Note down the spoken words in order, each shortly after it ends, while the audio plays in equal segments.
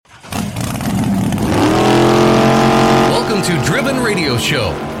Welcome to Driven Radio Show,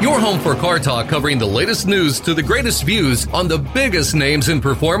 your home for car talk covering the latest news to the greatest views on the biggest names in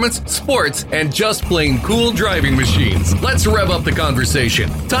performance, sports, and just plain cool driving machines. Let's rev up the conversation.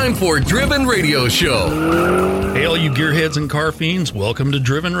 Time for Driven Radio Show. Hey, all you gearheads and car fiends, welcome to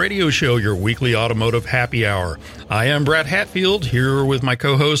Driven Radio Show, your weekly automotive happy hour. I am Brad Hatfield, here with my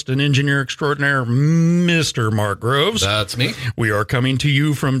co-host and engineer extraordinaire, Mr. Mark Groves. That's me. We are coming to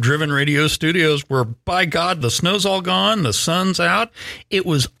you from Driven Radio Studios, where, by God, the snow's all gone, the sun's out. It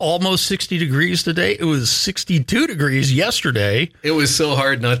was almost 60 degrees today. It was 62 degrees yesterday. It was so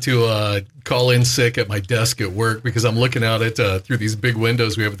hard not to call in sick at my desk at work because I'm looking out at through these big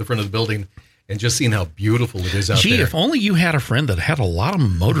windows we have at the front of the building and just seeing how beautiful it is out there. Gee, if only you had a friend that had a lot of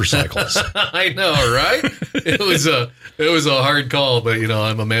motorcycles. I know, right? It was a hard call, but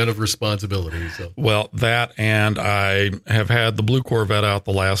I'm a man of responsibility. So. Well, that, and I have had the blue Corvette out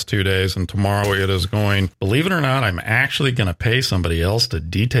the last 2 days, and tomorrow it is going. Believe it or not, I'm actually going to pay somebody else to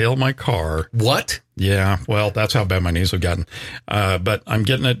detail my car. What? Yeah, well, that's how bad my knees have gotten. But I'm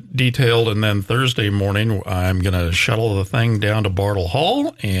getting it detailed, and then Thursday morning, I'm going to shuttle the thing down to Bartle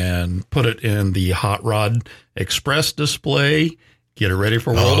Hall and put it in the Hot Rod Express display, get it ready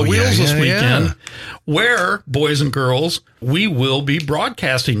for World of Wheels this weekend, where, boys and girls, we will be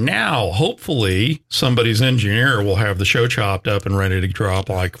broadcasting now. Hopefully, somebody's engineer will have the show chopped up and ready to drop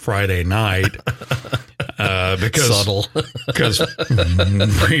like Friday night. Because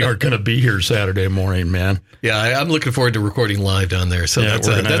we are going to be here Saturday morning, man. Yeah, I'm looking forward to recording live down there. So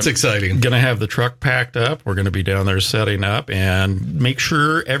that's exciting. Going to have the truck packed up. We're going to be down there setting up, and make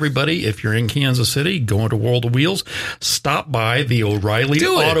sure everybody, if you're in Kansas City, going to World of Wheels, stop by the O'Reilly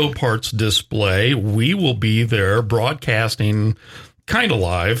Auto Parts display. We will be there broadcasting kind of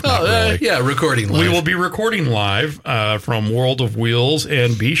live. Recording live. We will be recording live from World of Wheels,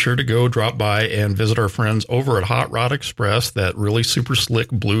 and be sure to go drop by and visit our friends over at Hot Rod Express. That really super slick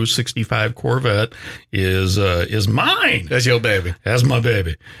blue 65 Corvette is mine. That's your baby. That's my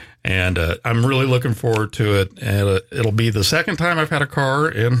baby. And I'm really looking forward to it. And it'll be the second time I've had a car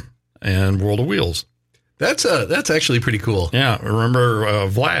in World of Wheels. That's actually pretty cool. Yeah. Remember,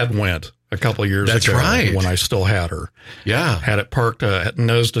 Vlad went a couple of years ago. Right. When I still had her. Yeah. Had it parked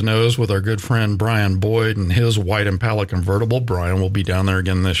nose to nose with our good friend Brian Boyd and his white Impala convertible. Brian will be down there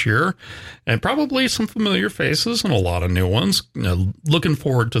again this year. And probably some familiar faces and a lot of new ones. Looking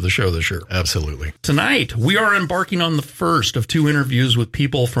forward to the show this year. Absolutely. Tonight, we are embarking on the first of two interviews with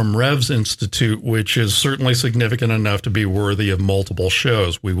people from Revs Institute, which is certainly significant enough to be worthy of multiple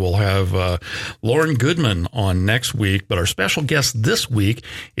shows. We will have Lauren Goodman on next week, but our special guest this week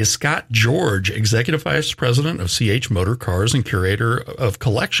is Scott George, Executive Vice President of CH Motor Cars and Curator of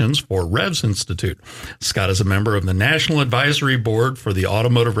Collections for Revs Institute. Scott is a member of the National Advisory Board for the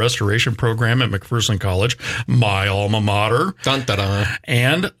Automotive Restoration Program at McPherson College, my alma mater. Dun, dun, dun.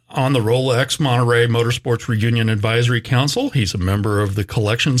 And on the Rolex Monterey Motorsports Reunion Advisory Council. He's a member of the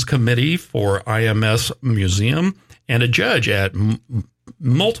Collections Committee for IMS Museum and a judge at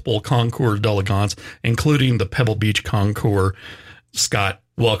multiple concours d'elegance, including the Pebble Beach Concours. Scott,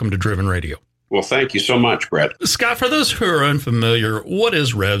 welcome to Driven Radio. Well, thank you so much, Brett. Scott, for those who are unfamiliar, what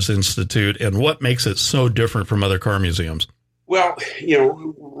is Revs Institute and what makes it so different from other car museums? Well,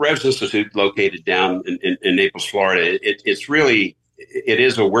 Revs Institute, located down in Naples, Florida, it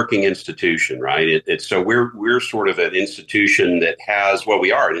is a working institution, right? So we're sort of an institution that has,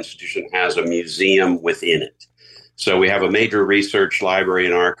 we are an institution that has a museum within it. So we have a major research library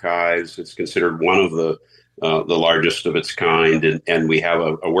and archives. It's considered one of the largest of its kind. And we have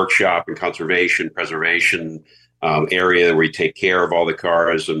a workshop and conservation, preservation area where we take care of all the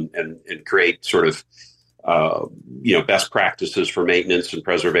cars and create sort of, best practices for maintenance and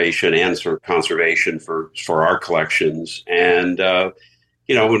preservation and sort of conservation for our collections. And,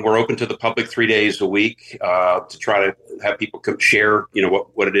 when we're open to the public 3 days a week to try to have people come share,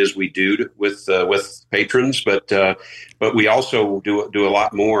 what it is we do with patrons. But we also do a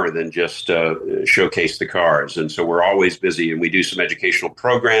lot more than just showcase the cars. And so we're always busy, and we do some educational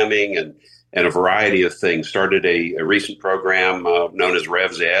programming and a variety of things. Started a recent program known as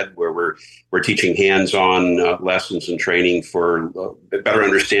Revs Ed, where we're teaching hands-on lessons and training for a better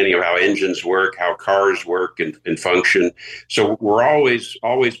understanding of how engines work, how cars work and function. So we're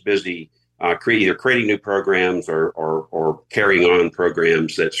always busy either creating new programs or carrying on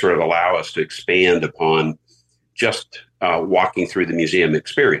programs that sort of allow us to expand upon just walking through the museum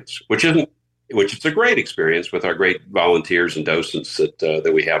experience, which is a great experience with our great volunteers and docents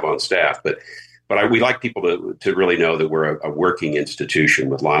that we have on staff. But we like people to really know that we're a working institution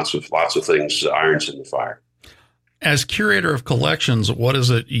with lots of things, irons in the fire. As curator of collections, what is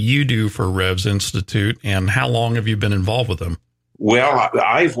it you do for Revs Institute, and how long have you been involved with them? Well,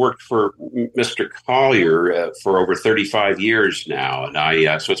 I've worked for Mr. Collier for over 35 years now,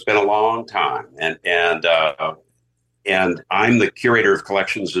 and so it's been a long time. And I'm the curator of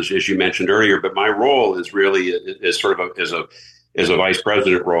collections, as you mentioned earlier. But my role is really is sort of as a vice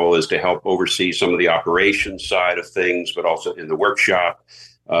president role is to help oversee some of the operations side of things, but also in the workshop,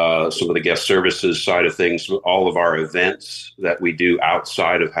 some of the guest services side of things, all of our events that we do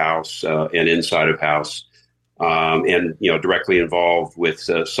outside of house and inside of house. And directly involved with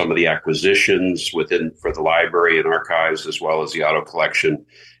some of the acquisitions for the library and archives, as well as the auto collection,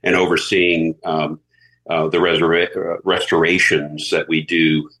 and overseeing the restorations that we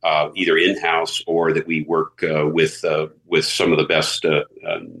do either in house or that we work with some of the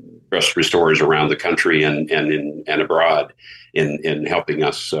best restorers around the country and abroad in helping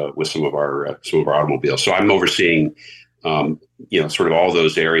us with some of our automobiles. So I'm overseeing sort of all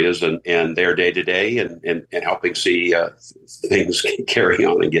those areas and their day to day and helping see things carry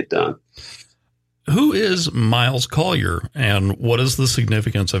on and get done. Who is Miles Collier, and what is the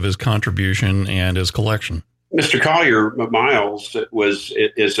significance of his contribution and his collection? Mr. Collier, Miles, is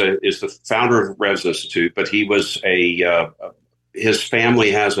the founder of Revs Institute, but he was his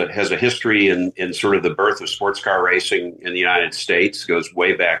family has a history in sort of the birth of sports car racing in the United States. It goes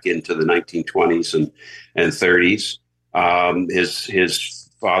way back into the 1920s and 30s. His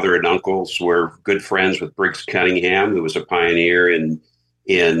father and uncles were good friends with Briggs Cunningham, who was a pioneer in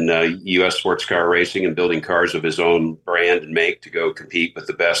U.S. sports car racing and building cars of his own brand and make to go compete with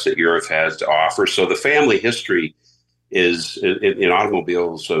the best that Europe has to offer. So the family history is in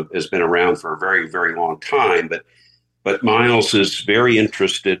automobiles has been around for a very, very long time. But Miles is very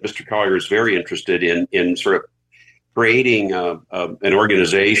interested. Mr. Collier is very interested in sort of creating an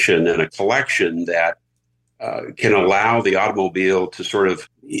organization and a collection that can allow the automobile to sort of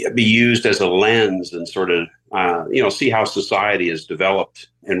be used as a lens and sort of, see how society has developed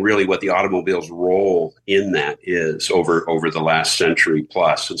and really what the automobile's role in that is over the last century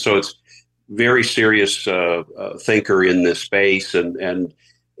plus. And so it's very serious thinker in this space and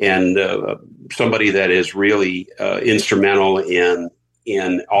somebody that is really instrumental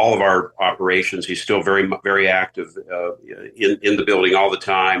in all of our operations. He's still very, very active in the building all the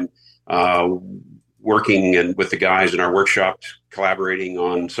time, working with the guys in our workshop, collaborating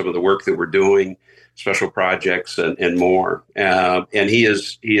on some of the work that we're doing, special projects and more. And he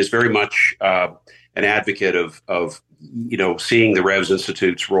is very much an advocate of seeing the Revs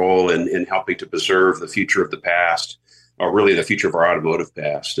Institute's role in helping to preserve the future of the past, or really the future of our automotive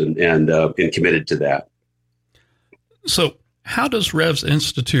past, and committed to that. So how does Revs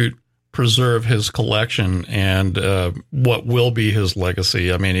Institute preserve his collection and what will be his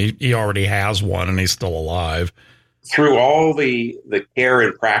legacy? I mean, he already has one and he's still alive. Through all the care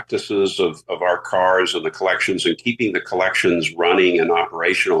and practices of our cars and the collections and keeping the collections running and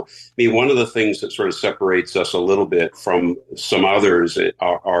operational. I mean, one of the things that sort of separates us a little bit from some others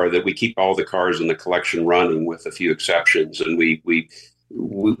are that we keep all the cars in the collection running with a few exceptions. And we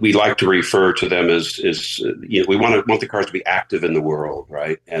like to refer to them as we want the cars to be active in the world,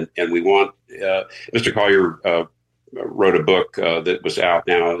 right? And we want Mr. Collier wrote a book that was out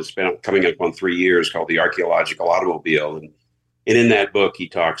now. It's been coming up on 3 years, called The Archaeological Automobile. And in that book, he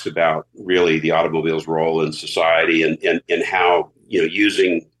talks about really the automobile's role in society and how,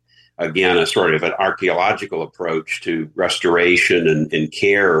 using, again, a sort of an archaeological approach to restoration and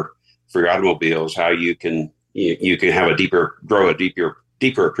care for your automobiles, how you can have grow a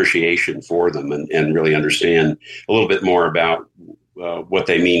deeper appreciation for them and really understand a little bit more about what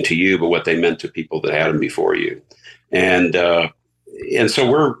they mean to you, but what they meant to people that had them before you. And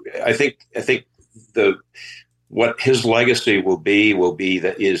so I think what his legacy will be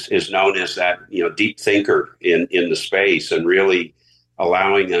that is known as that, deep thinker in the space, and really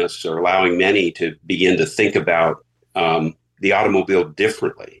allowing many to begin to think about the automobile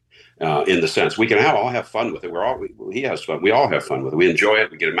differently. In the sense we can all have fun with it. He has fun. We all have fun with it. We enjoy it.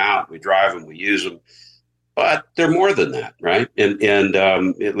 We get them out. We drive them. We use them. But they're more than that, right? And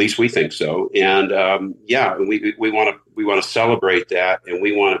at least we think so. And we want to celebrate that, and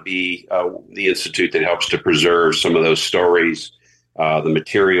we want to be the institute that helps to preserve some of those stories, the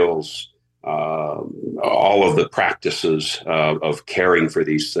materials, all of the practices of caring for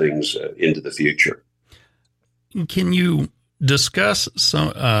these things into the future. Can you discuss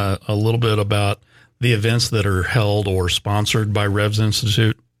a little bit about the events that are held or sponsored by Revs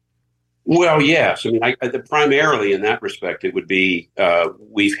Institute? Well, yes. I mean, primarily in that respect, it would be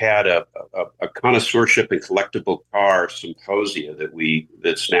we've had a connoisseurship and collectible car symposia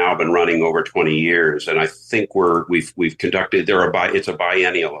that's now been running over 20 years, and I think we've conducted it's a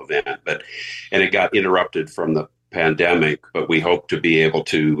biennial event, and it got interrupted from the pandemic, but we hope to be able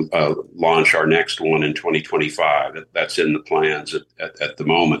to launch our next one in 2025. That's in the plans at the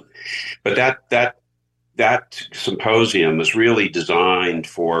moment, but that symposium was really designed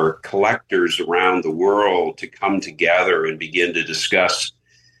for collectors around the world to come together and begin to discuss,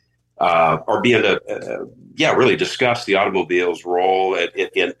 really discuss the automobile's role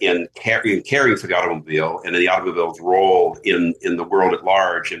in caring for the automobile and the automobile's role in the world at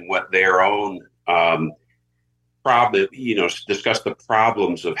large, and what their own discuss the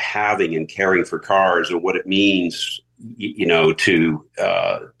problems of having and caring for cars and what it means, to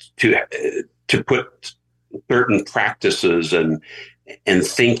put certain practices and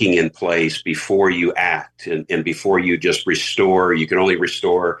thinking in place before you act and before you just restore. You can only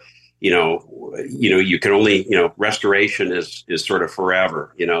restore, you can only, restoration is sort of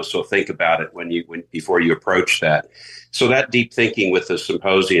forever, so think about it before you approach that. So that deep thinking with the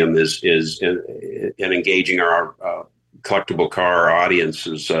symposium is in engaging our collectible car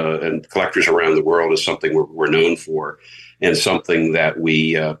audiences and collectors around the world is something we're known for, and something that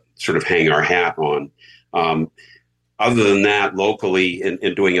we sort of hang our hat on. Other than that, locally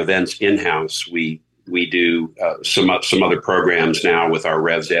in doing events in-house, we do some other programs now with our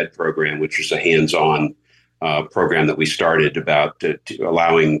Revs Ed program, which is a hands-on program that we started about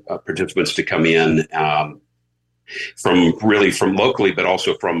allowing participants to come in from locally, but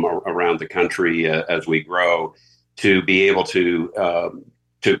also from around the country as we grow, to be able to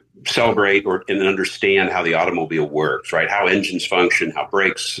celebrate and understand how the automobile works, right? How engines function, how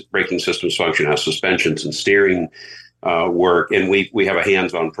braking systems function, how suspensions and steering work. And we have a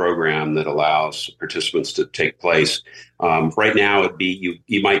hands-on program that allows participants to take place. Right now,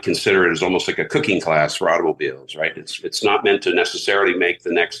 you might consider it as almost like a cooking class for automobiles, right? It's not meant to necessarily make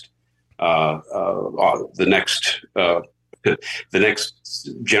the next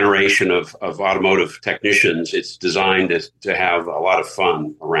generation of automotive technicians. It's designed to have a lot of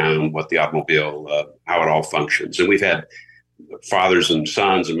fun around what the automobile, how it all functions. And we've had fathers and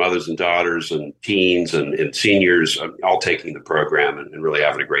sons and mothers and daughters and teens and seniors all taking the program and really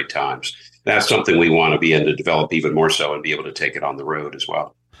having a great time. That's something we want to be able to develop even more so and be able to take it on the road as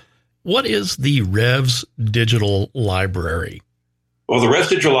well. What is the Revs Digital Library? Well, the Revs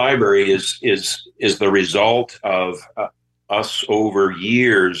Digital Library is the result of us over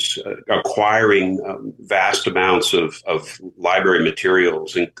years acquiring vast amounts of library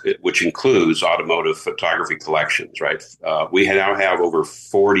materials, which includes automotive photography collections, right? We now have over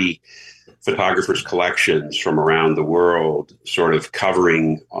 40 photographers' collections from around the world, sort of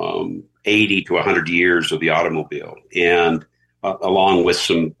covering 80 to 100 years of the automobile, and along with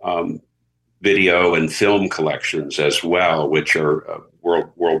some video and film collections as well, which are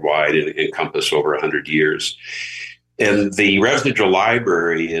worldwide and encompass over 100 years. And the Revs Digital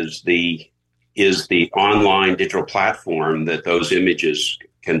Library is the online digital platform that those images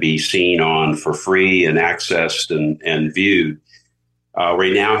can be seen on for free and accessed and viewed.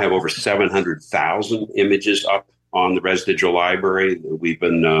 We now have over 700,000 images up on the Revs Digital Library. We've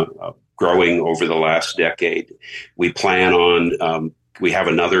been growing over the last decade. We plan on, we have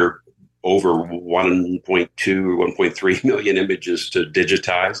another over 1.2, 1.3 million images to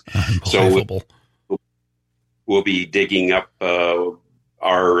digitize. So we'll be digging up our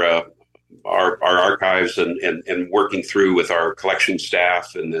archives and working through with our collection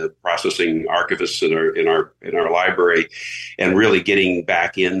staff and the processing archivists in our library, and really getting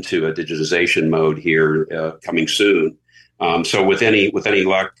back into a digitization mode here coming soon. So with any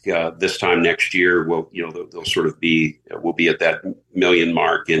luck, this time next year, they'll sort of we'll be at that million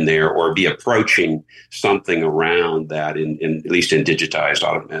mark in there, or be approaching something around that in at least in digitized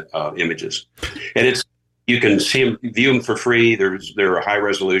images. And you can view them for free. They're high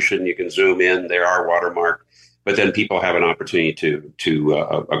resolution. You can zoom in. They are watermarked, but then people have an opportunity to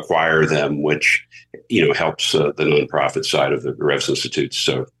acquire them, which helps the nonprofit side of the Revs Institute's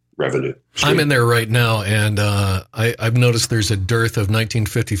revenue. I'm in there right now, and I've noticed there's a dearth of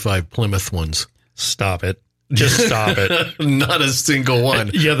 1955 Plymouth ones. Stop it. Just stop it. Not a single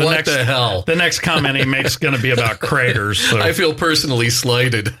one. Yeah, what the hell? The next comment he makes is going to be about Kragers. So. I feel personally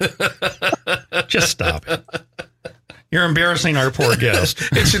slighted. Just stop it. You're embarrassing our poor guest.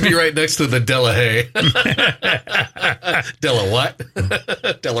 It should be right next to the Delahaye. Della what?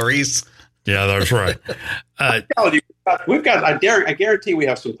 Della Reese. Yeah, that's right. We've got. I guarantee we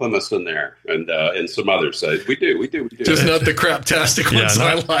have some Plymouths in there, and some others. So we do. Just not the craptastic ones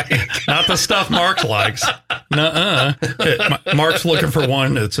I like. Not the stuff Mark likes. Nuh-uh. Mark's looking for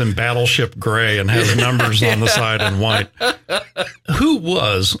one that's in Battleship Gray and has numbers on the side in white. Who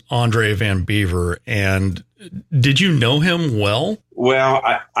was Andre Van Bever, and did you know him well? Well,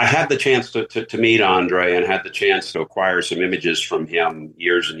 I had the chance to meet Andre and had the chance to acquire some images from him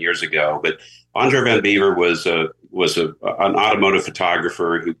years and years ago. But Andre Van Bever was an automotive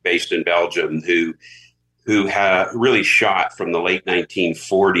photographer who based in Belgium who had really shot from the late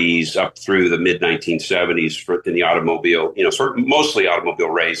 1940s up through the mid 1970s in the automobile, sort of mostly automobile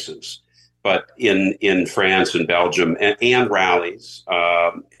races, but in France and Belgium and rallies.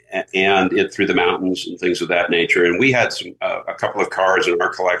 And it through the mountains and things of that nature. And we had a couple of cars in our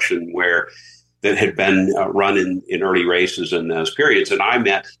collection that had been run in early races in those periods. And I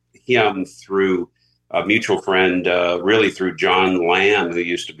met him through a mutual friend, really through John Lamb, who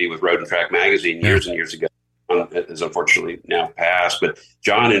used to be with Road and Track magazine years and years ago. Is unfortunately now passed, but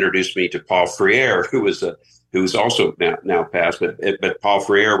John introduced me to Paul Freire, who was also now passed. But Paul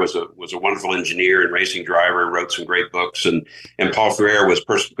Freire was a wonderful engineer and racing driver, and wrote some great books. And Paul Freire was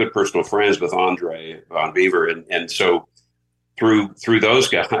good personal friends with Andre Van Bever, and so through those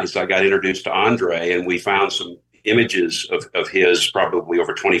guys, I got introduced to Andre, and we found some images of his probably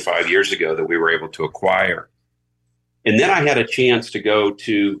over 25 years ago that we were able to acquire. And then I had a chance to go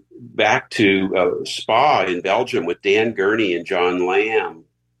back to Spa in Belgium with Dan Gurney and John Lamb.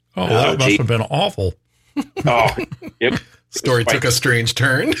 Oh, that must have been awful. Oh, yep. Story took a strange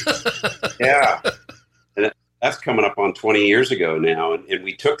turn. Yeah. And that's coming up on 20 years ago now. And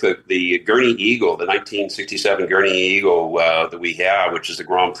we took the Gurney Eagle, the 1967 Gurney Eagle that we have, which is the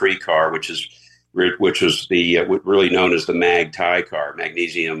Grand Prix car, which was the really known as the Mag Tie car,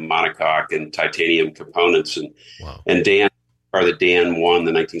 magnesium monocoque and titanium components. And Dan won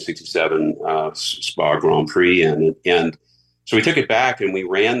the 1967 Spa Grand Prix. And so we took it back and we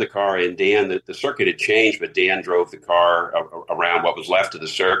ran the car, and Dan, the circuit had changed, but Dan drove the car around what was left of the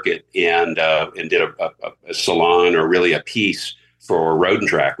circuit and did a salon, or really a piece for Road and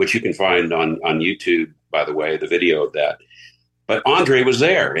Track, which you can find on YouTube, by the way, the video of that. But Andre was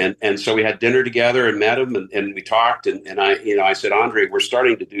there, and so we had dinner together and met him, and we talked, and I said, Andre, we're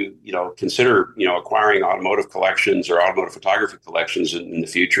starting to consider acquiring automotive collections or automotive photography collections in the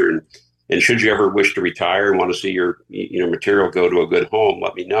future, and should you ever wish to retire and want to see your material go to a good home,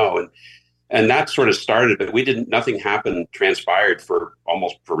 let me know. And that sort of started, but nothing transpired for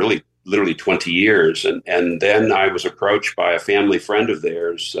really literally 20 years, and then I was approached by a family friend of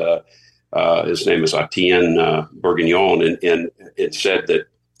theirs. His name is Etienne Bourguignon, and it said that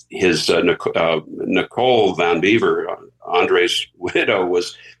his Nicole Van Bever, Andre's widow,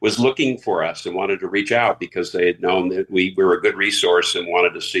 was looking for us and wanted to reach out because they had known that we were a good resource and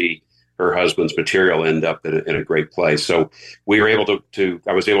wanted to see her husband's material end up in a great place. So we were able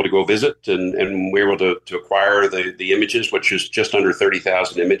I was able to go visit, and we were able to acquire the images, which is just under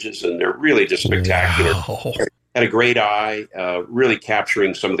 30,000 images, and they're really just spectacular. Wow. Had a great eye, really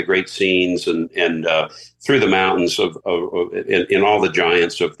capturing some of the great scenes and through the mountains in all the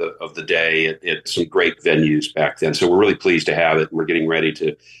giants of the day at some great venues back then. So we're really pleased to have it. We're getting ready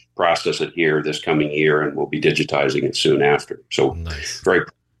to process it here this coming year, and we'll be digitizing it soon after. So nice. Very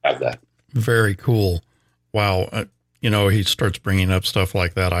proud to have that. Very cool. Wow. He starts bringing up stuff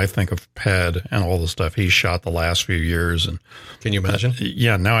like that. I think of Ped and all the stuff he shot the last few years. And can you imagine?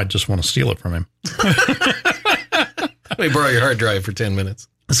 Yeah. Now I just want to steal it from him. Let me borrow your hard drive for 10 minutes.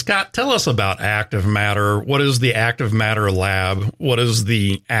 Scott, tell us about Active Matter. What is the Active Matter Lab? What is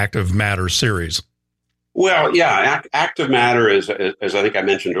the Active Matter series? Well, yeah, Active Matter is, as I think I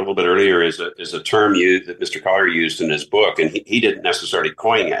mentioned a little bit earlier, is a term that Mr. Collier used in his book, and he didn't necessarily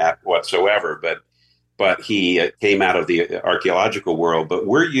coin it whatsoever, but he came out of the archaeological world. But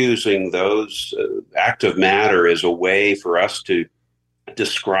we're using those active matter as a way for us to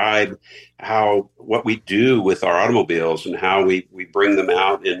describe what we do with our automobiles and how we bring them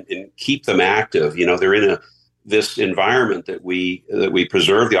out and keep them active. They're in this environment that we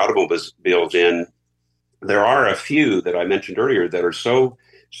preserve the automobiles in. There are a few that I mentioned earlier that are so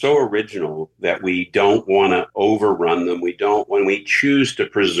original that we don't want to overrun them. When we choose to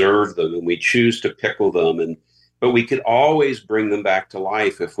preserve them and we choose to pickle them, but we could always bring them back to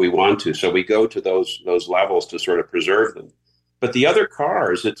life if we want to. So we go to those levels to sort of preserve them. But the other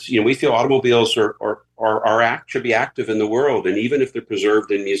cars, we feel automobiles should be active in the world, and even if they're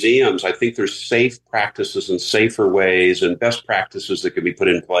preserved in museums, I think there's safe practices and safer ways and best practices that can be put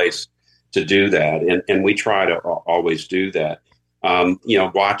in place to do that, and we try to always do that.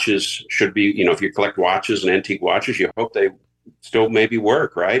 Watches should be, if you collect watches and antique watches, you hope they still maybe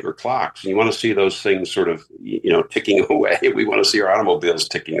work, right? Or clocks. And you want to see those things sort of, ticking away. We want to see our automobiles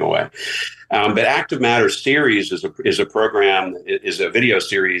ticking away. But Active Matter Series is a program, is a video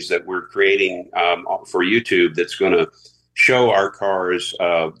series that we're creating for YouTube that's going to show our cars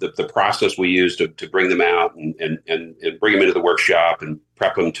the process we use to bring them out and bring them into the workshop and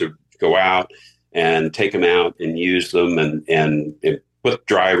prep them to go out and take them out and use them and put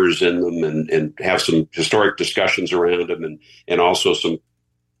drivers in them and have some historic discussions around them and also some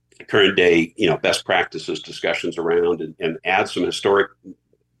current day, best practices discussions around and add some historic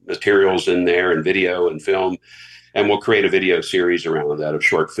materials in there and video and film. And we'll create a video series around that of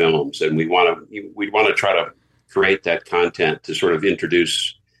short films. And we want to try to create that content to sort of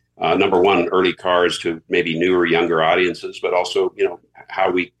introduce, number one, early cars to maybe newer, younger audiences, but also, how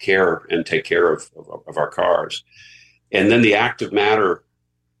we care and take care of our cars. And then the Active Matter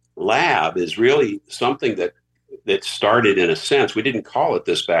Lab is really something that started in a sense. We didn't call it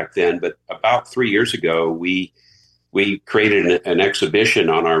this back then, but about 3 years ago, we created an exhibition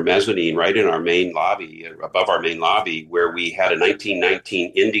on our mezzanine right in our main lobby, above our main lobby, where we had a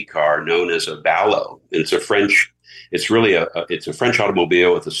 1919 Indy car known as a Ballot. It's a French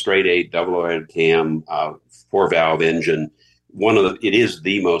automobile with a straight 8 double-overhead cam, 4-valve engine. It is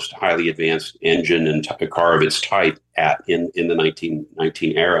the most highly advanced engine and a car of its type in the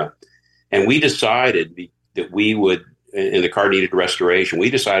 1919 era. And we decided that we would, and the car needed restoration, we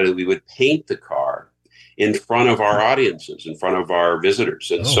decided that we would paint the car in front of our audiences, in front of our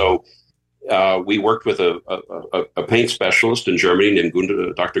visitors. And so we worked with a paint specialist in Germany named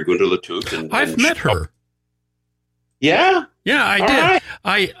Dr. Gunda Latuc. I've met her. Yeah? Yeah, I did.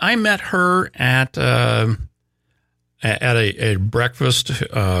 Right. I met her at a breakfast.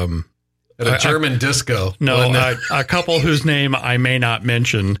 At a German disco. No, a couple whose name I may not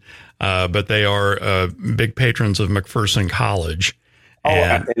mention, but they are big patrons of McPherson College.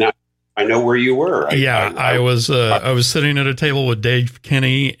 And I know where you were. I was sitting at a table with Dave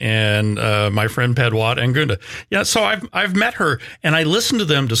Kinney and my friend Pedwat and Gunda. Yeah, so I've met her, and I listened to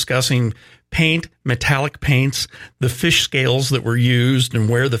them discussing paint, metallic paints, the fish scales that were used, and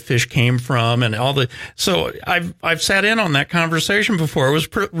where the fish came from, and all the. So I've sat in on that conversation before. It was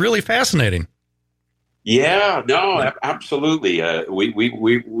really fascinating. Yeah, no, absolutely.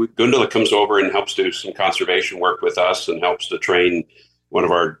 Gundula comes over and helps do some conservation work with us, and helps to train one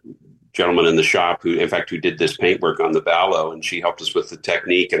of our gentlemen in the shop who did this paint work on the Ballot, and she helped us with the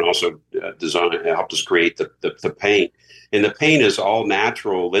technique and also helped us create the paint. And the paint is all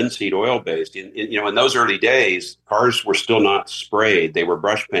natural linseed oil based. In those early days, cars were still not sprayed; they were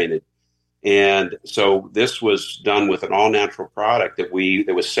brush painted. And so this was done with an all natural product that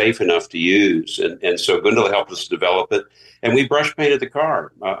was safe enough to use. And so Gundula helped us develop it, and we brush painted the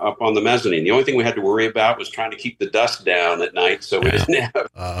car up on the mezzanine. The only thing we had to worry about was trying to keep the dust down at night, so we didn't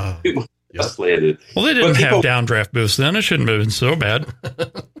have too much dust landed. Well, they didn't have downdraft boosts then. It shouldn't have been so bad.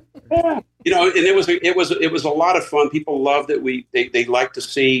 Yeah. And it was a lot of fun. People loved it. They liked to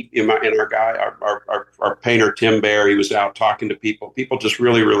see our guy, our painter Tim Bear. He was out talking to people. People just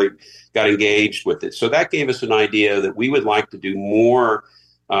really, really got engaged with it. So that gave us an idea that we would like to do more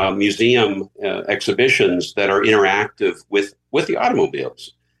museum exhibitions that are interactive with the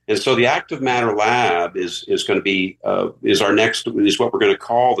automobiles. And so the Active Matter Lab is going to be is what we're going to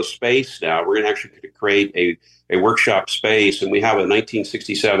call the space now. We're going to actually create a workshop space, and we have a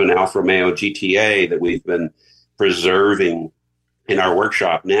 1967 Alfa Romeo GTA that we've been preserving in our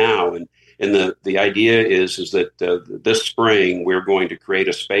workshop now. And the idea is that this spring we're going to create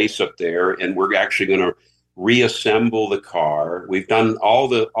a space up there, and we're actually going to reassemble the car. We've done all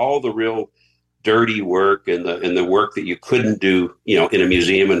the real dirty work and the work that you couldn't do, in a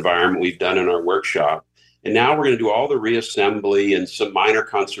museum environment, we've done in our workshop. And now we're going to do all the reassembly and some minor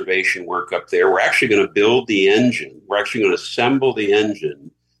conservation work up there. We're actually going to build the engine. We're actually going to assemble the engine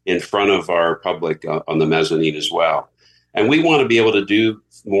in front of our public on the mezzanine as well. And we want to be able to do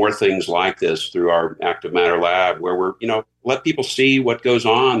more things like this through our Active Matter Lab, where we're, let people see what goes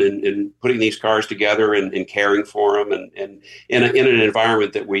on in putting these cars together and caring for them, and in an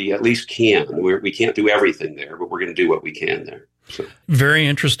environment that we at least can. We can't do everything there, but we're going to do what we can there. So. Very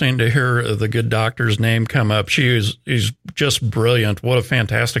interesting to hear the good doctor's name come up. She's just brilliant. What a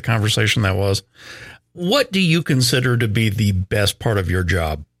fantastic conversation that was. What do you consider to be the best part of your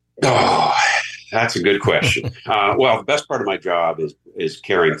job? Oh, that's a good question. Well, the best part of my job is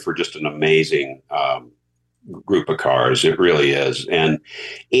caring for just an amazing group of cars. It really is. And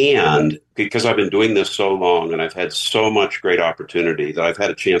because I've been doing this so long and I've had so much great opportunity that I've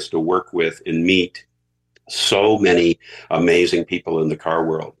had a chance to work with and meet so many amazing people in the car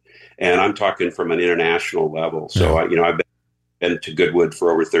world. And I'm talking from an international level. So, I've been to Goodwood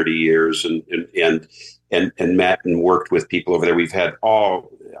for over 30 years and met and worked with people over there. We've had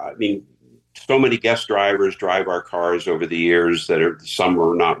so many guest drivers drive our cars over the years some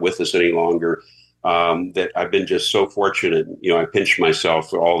are not with us any longer. That I've been just so fortunate. I pinch myself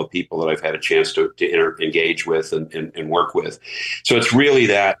for all the people that I've had a chance to engage with and work with. So it's really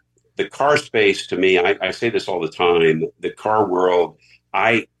that the car space to me, I say this all the time, the car world,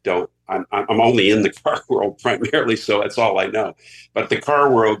 I'm only in the car world primarily, so that's all I know. But the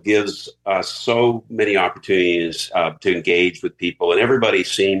car world gives us so many opportunities to engage with people, and everybody,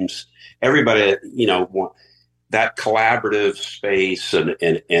 that collaborative space, and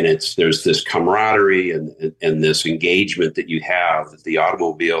there's this camaraderie and this engagement that you have that the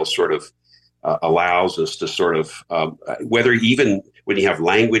automobile sort of allows us to sort of whether even when you have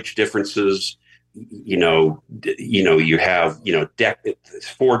language differences. You have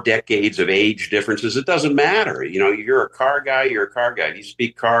 4 decades of age differences. It doesn't matter. You're a car guy. You're a car guy. You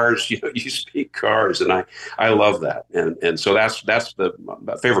speak cars. You speak cars, and I love that. And so that's the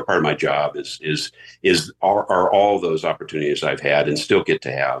favorite part of my job are all those opportunities I've had and still get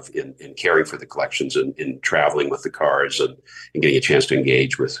to have in caring for the collections and in traveling with the cars and getting a chance to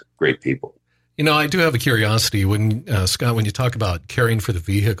engage with great people. I do have a curiosity when, Scott, when you talk about caring for the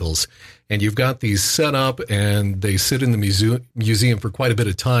vehicles and you've got these set up and they sit in the museum for quite a bit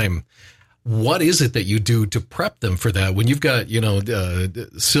of time, what is it that you do to prep them for that? When you've got,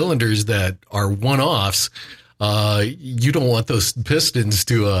 cylinders that are one-offs, you don't want those pistons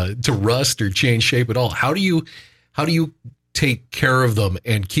to rust or change shape at all. How do you take care of them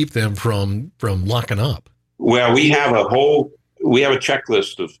and keep them from locking up? Well, we have a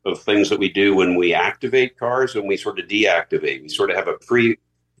checklist of things that we do when we activate cars and we sort of deactivate. We sort of have a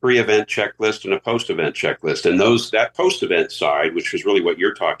pre-event checklist and a post-event checklist. And that post-event side, which is really what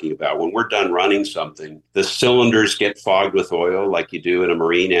you're talking about, when we're done running something, the cylinders get fogged with oil like you do in a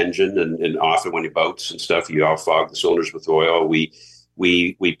marine engine. And often when you boats and stuff, you all fog the cylinders with oil. We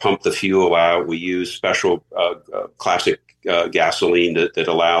pump the fuel out. We use special classic gasoline that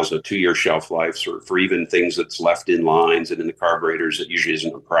allows a 2-year shelf life for even things that's left in lines and in the carburetors. It usually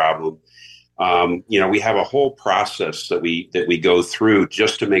isn't a problem. We have a whole process that we go through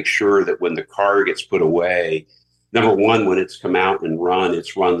just to make sure that when the car gets put away, number one, when it's come out and run,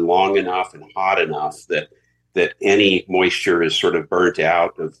 it's run long enough and hot enough that any moisture is sort of burnt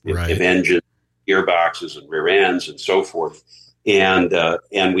out of engines, gearboxes, and rear ends, and so forth. And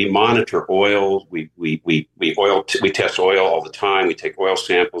we monitor oil. We test oil all the time. We take oil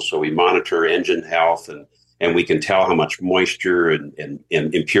samples, so we monitor engine health, and we can tell how much moisture and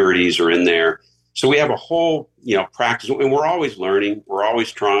impurities are in there. So we have a whole practice, and we're always learning. We're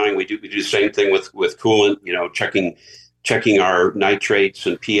always trying. We do the same thing with coolant. Checking our nitrates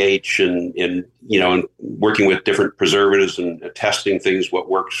and pH and working with different preservatives and testing things,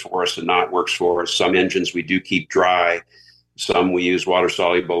 what works for us and not works for us. Some engines we do keep dry. Some we use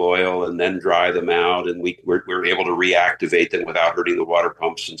water-soluble oil and then dry them out, and we're able to reactivate them without hurting the water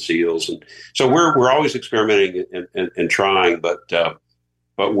pumps and seals. And so we're always experimenting and trying, but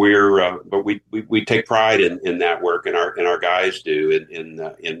we take pride in that work, and our guys do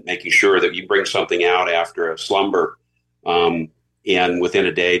in making sure that you bring something out after a slumber, and within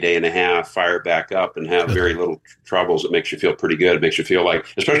a day and a half, fire it back up and have very little troubles. It makes you feel pretty good. It makes you feel like,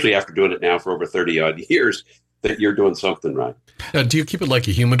 especially after doing it now for over 30 odd years, that you're doing something right. Do you keep it like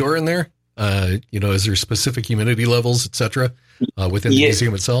a humidor in there? Is there specific humidity levels, et cetera, within the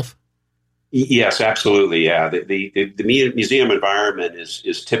museum itself? Yes, absolutely. Yeah. The museum environment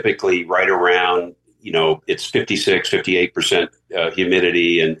is typically right around, it's 56, 58%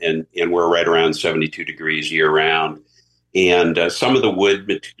 humidity, and we're right around 72 degrees year round. And some of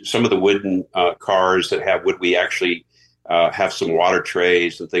the wooden cars that have wood, we actually have some water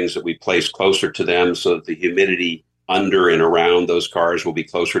trays and things that we place closer to them so that the humidity under and around those cars will be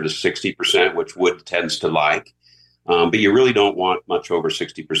closer to 60%, which wood tends to like. But you really don't want much over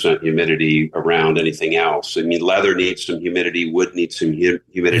 60% humidity around anything else. I mean, leather needs some humidity, wood needs some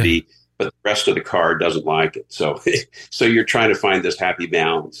humidity, but the rest of the car doesn't like it. So you're trying to find this happy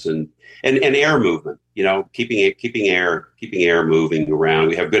balance and air movement, keeping air moving around.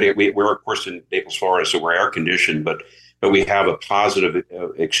 We have good air. We're of course in Naples, Florida, so we're air conditioned, but we have a positive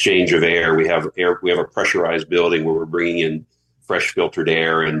exchange of air. We have a pressurized building where we're bringing in fresh filtered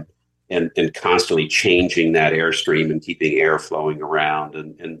air and constantly changing that airstream and keeping air flowing around.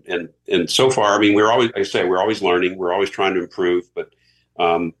 And so far, I mean, we're always learning. We're always trying to improve. But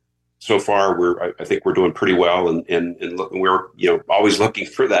so far I think we're doing pretty well, and we're always looking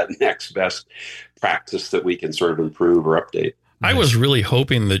for that next best practice that we can sort of improve or update. I was really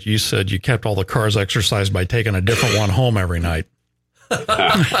hoping that you said you kept all the cars exercised by taking a different one home every night.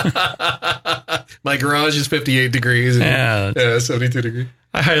 My garage is 58 degrees. And, 72 degrees.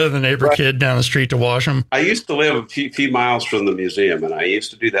 I hired the neighbor kid down the street to wash them. I used to live a few miles from the museum, and I used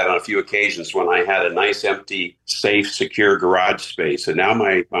to do that on a few occasions when I had a nice, empty, safe, secure garage space. And now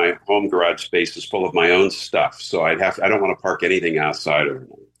my home garage space is full of my own stuff, so I don't want to park anything outside of it.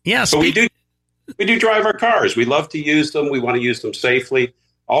 Yeah, but we do drive our cars. We love to use them. We want to use them safely.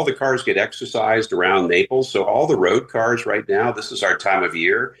 All the cars get exercised around Naples, so all the road cars right now, this is our time of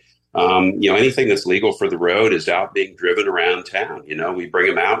year. Anything that's legal for the road is out being driven around town. We bring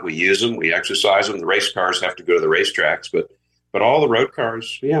them out, we use them, we exercise them. The race cars have to go to the racetracks, but all the road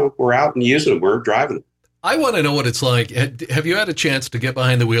cars, we're out and using them. We're driving them. I want to know what it's like. Have you had a chance to get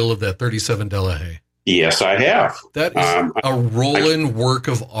behind the wheel of that 37 Delahaye? Yes, I have. That is a rolling work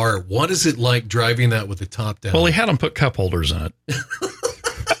of art. What is it like driving that with the top down? Well, he had them put cup holders in it.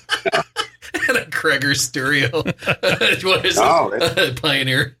 And a Kreger stereo. What is it?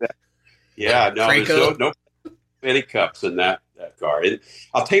 Pioneer. Yeah, no, there's no any cups in that car.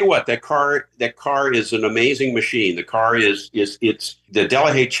 I'll tell you what, that car is an amazing machine. The car it's the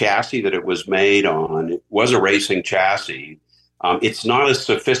Delahaye chassis that it was made on. It was a racing chassis. It's not as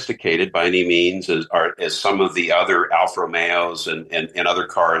sophisticated by any means as some of the other Alfa Romeos and other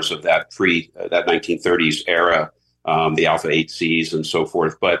cars of that that 1930s era, the Alfa 8Cs and so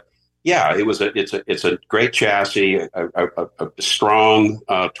forth. But yeah, it's a great chassis, a strong,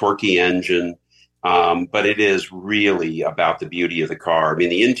 torquey engine, but it is really about the beauty of the car. I mean,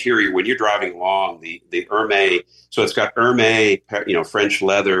 the interior, when you're driving along, the Hermé, so it's got Hermé, French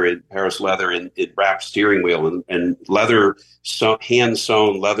leather and Paris leather and it wrapped steering wheel and leather, hand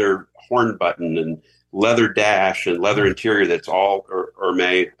sewn leather horn button and leather dash and leather interior. That's all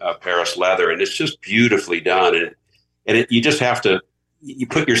Hermé Paris leather, and it's just beautifully done. And you just have to. You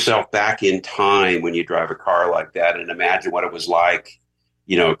put yourself back in time when you drive a car like that and imagine what it was like,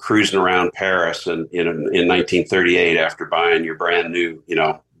 cruising around Paris in 1938 after buying your brand new,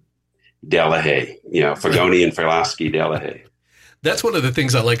 Delahaye, Fagoni and Ferlaschi Delahaye. That's one of the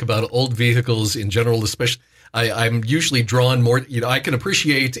things I like about old vehicles in general, especially. I'm usually drawn more, I can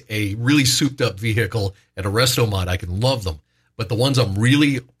appreciate a really souped up vehicle at a resto mod. I can love them. But the ones I'm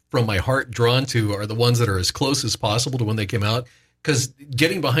really from my heart drawn to are the ones that are as close as possible to when they came out. Because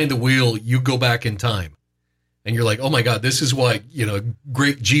getting behind the wheel, you go back in time and you're like, oh my God, this is what,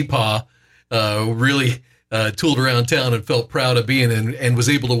 great G-Pa really tooled around town and felt proud of being and was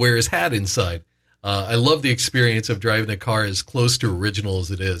able to wear his hat inside. I love the experience of driving a car as close to original as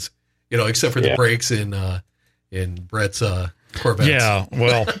it is, except for the brakes in Brett's Corvette. Yeah,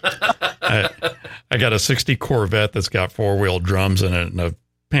 well, I got a 60 Corvette that's got four-wheel drums in it, and a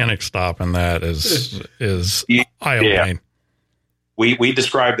panic stop in that is eye-opening. Yeah. We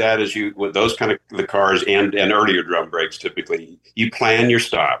describe that as with those kind of the cars and earlier drum brakes. Typically, you plan your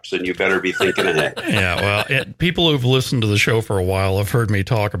stops and you better be thinking ahead. Yeah, well, people who've listened to the show for a while have heard me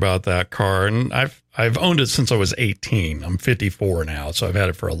talk about that car, and I've owned it since I was 18. I'm 54 now, so I've had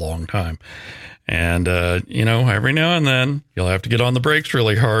it for a long time. And every now and then you'll have to get on the brakes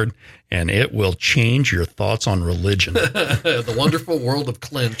really hard, and it will change your thoughts on religion. The wonderful world of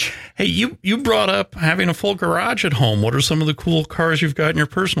clinch. Hey, you brought up having a full garage at home. What are some of the cool cars you've got in your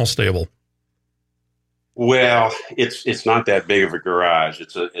personal stable? Well, it's not that big of a garage.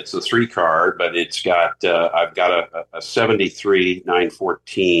 It's a 3-car, but it's got I've got a 73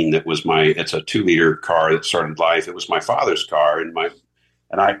 914 that was it's a 2-liter car that started life. It was my father's car, and my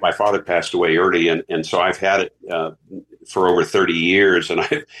father passed away early, and so I've had it for over 30 years, and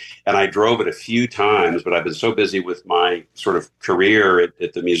I drove it a few times, but I've been so busy with my sort of career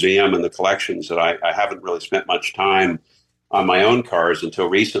at the museum and the collections that I haven't really spent much time on my own cars until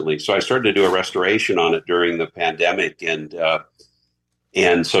recently. So I started to do a restoration on it during the pandemic, and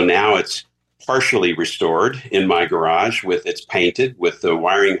so now it's partially restored in my garage. It's painted with the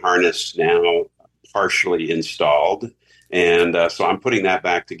wiring harness now partially installed. And so I'm putting that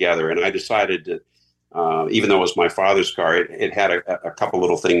back together. And I decided to, even though it was my father's car, it had a couple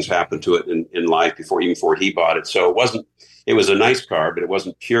little things happen to it in life before he bought it. So it was a nice car, but it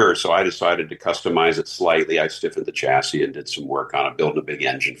wasn't pure. So I decided to customize it slightly. I stiffened the chassis and did some work on it, building a big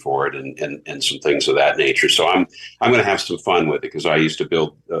engine for it and some things of that nature. So I'm going to have some fun with it because I used to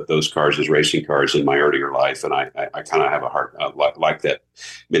build those cars as racing cars in my earlier life. And I kind of have a heart like that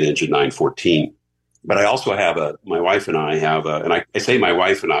mid-engine 914. but I also have my wife and I have and I say my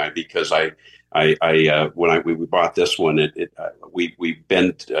wife and I because when we bought this one, we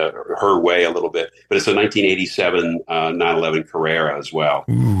bent her way a little bit, but it's a 1987 911 Carrera as well.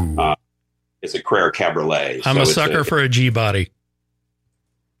 It's a Carrera Cabriolet. I'm a sucker for a G body.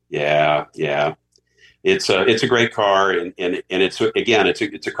 Yeah. It's a great car, and it's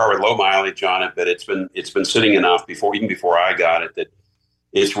a car with low mileage on it, but it's been sitting enough even before I got it that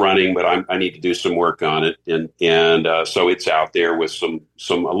it's running, but I need to do some work on it, and so it's out there with a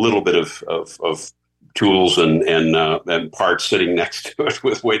little bit of tools and parts sitting next to it,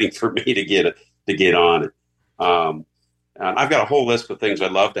 with waiting for me to get on it. I've got a whole list of things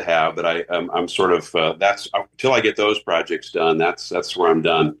I'd love to have, but I'm sort of that's until I get those projects done. That's where I'm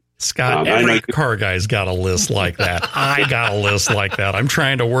done. Scott, every car guy's got a list like that. I got a list like that. I'm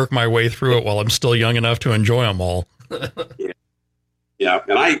trying to work my way through it while I'm still young enough to enjoy them all. Yeah,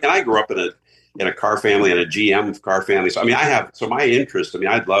 and I grew up in a car family and a GM car family. So my interest.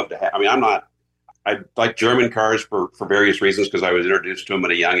 I'd love to have. I like German cars for various reasons because I was introduced to them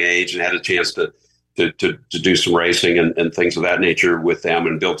at a young age and had a chance to do some racing and things of that nature with them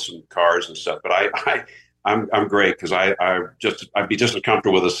and build some cars and stuff. But I'm great because I'd be just as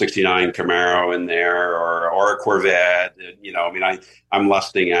comfortable with a '69 Camaro in there or a Corvette. I'm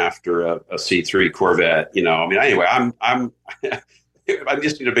lusting after a C3 Corvette. Anyway, I'm I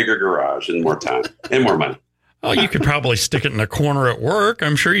just need a bigger garage and more time and more money. Oh, you could probably stick it in a corner at work.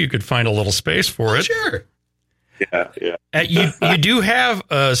 I'm sure you could find a little space for it. Sure. Yeah. You do have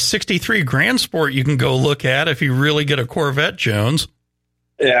a '63 Grand Sport you can go look at if you really get a Corvette, Jones.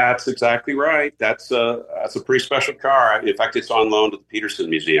 Yeah, that's exactly right. That's a pretty special car. In fact, it's on loan to the Peterson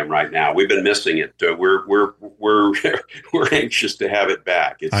Museum right now. We've been missing it. We're anxious to have it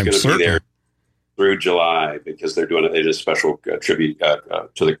back. It's going to be there through July because they're doing a special tribute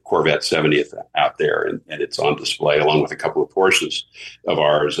to the Corvette 70th out there, and it's on display along with a couple of Porsches of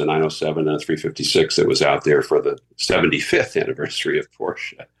ours, a 907 and a 356 that was out there for the 75th anniversary of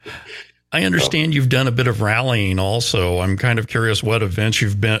Porsche. I understand you've done a bit of rallying also. I'm kind of curious what events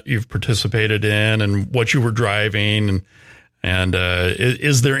you've participated in and what you were driving, and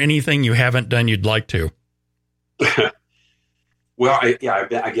is there anything you haven't done you'd like to? Well,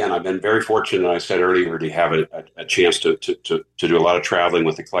 I've been very fortunate. I said earlier to have a chance to do a lot of traveling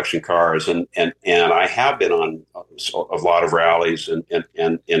with the collection cars, and I have been on a lot of rallies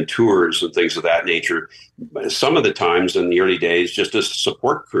and tours and things of that nature. Some of the times in the early days, just as a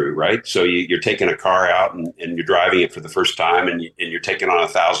support crew, right? So you're taking a car out and you're driving it for the first time, and you're taking on a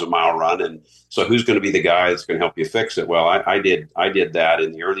 1,000-mile run, and so who's going to be the guy that's going to help you fix it? Well, I did that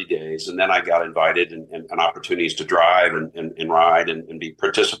in the early days, and then I got invited and opportunities to drive and ride and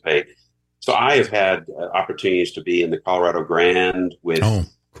participate. So I have had opportunities to be in the Colorado Grand with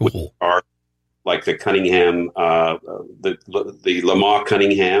cars like the Cunningham, the Le Mans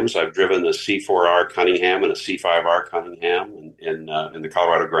Cunninghams. I've driven the C4R Cunningham and a C5R Cunningham in the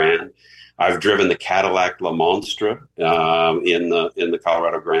Colorado Grand. I've driven the Cadillac Le Monstre in the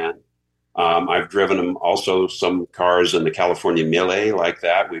Colorado Grand. I've driven them also some cars in the California Mille like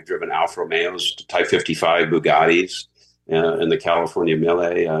that. We've driven Alfa Romeos, Type 55 Bugattis in the California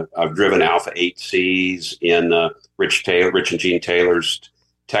Mille. I've driven Alpha 8Cs in Rich and Gene Taylor's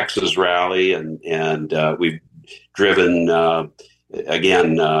Texas Rally, and we've driven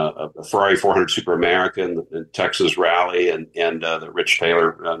again a Ferrari 400 Super America in the Texas Rally and the Rich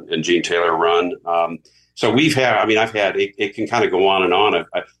Taylor and Gene Taylor run. So I've had it can kind of go on and on.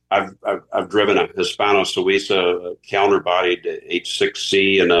 I've driven a Hispano Suiza Kellner-bodied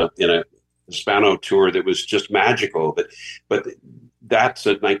H6C in a Hispano tour that was just magical. But that's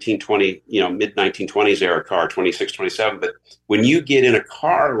a 1920, mid 1920s era car, 26, 27. But when you get in a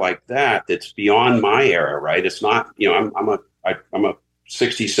car like that, that's beyond my era, right? It's not, I'm a 60s,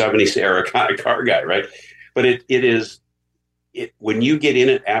 70s era kind of car guy, right? But it is. When you get in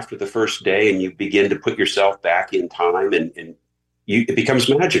it after the first day and you begin to put yourself back in time it becomes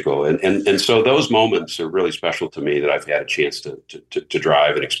magical. And so those moments are really special to me that I've had a chance to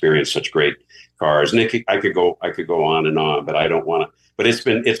drive and experience such great cars. And I could go on, but I don't want to, but it's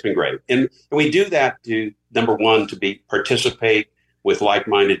been great. And we do that to, number one, to participate with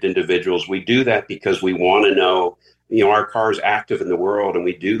like-minded individuals. We do that because we want to know, our car is active in the world, and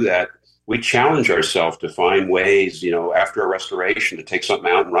we do that. We challenge ourselves to find ways, after a restoration, to take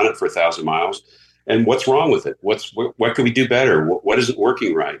something out and run it for 1,000 miles. And what's wrong with it? What could we do better? What isn't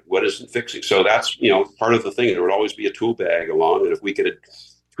working right? What isn't fixing? So that's, part of the thing. There would always be a tool bag along. And if we could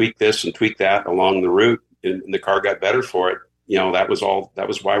tweak this and tweak that along the route and the car got better for it, that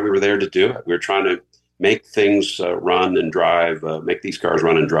was why we were there to do it. We were trying to make things run and drive, make these cars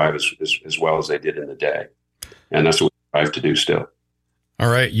run and drive as well as they did in the day. And that's what we strive to do still. All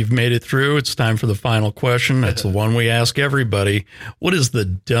right, you've made it through. It's time for the final question. It's the one we ask everybody. What is the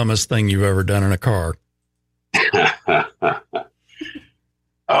dumbest thing you've ever done in a car?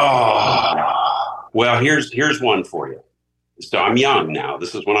 Oh, well, here's one for you. So I'm young now.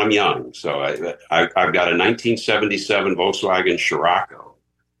 This is when I'm young. So I've got a 1977 Volkswagen Scirocco.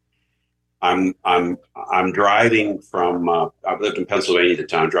 I'm driving from, I've lived in Pennsylvania at the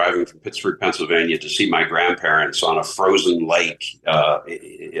time, driving from Pittsburgh, Pennsylvania to see my grandparents on a frozen lake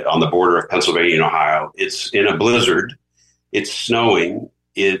on the border of Pennsylvania and Ohio. It's in a blizzard. It's snowing.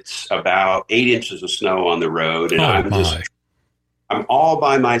 It's about 8 inches of snow on the road. And I'm all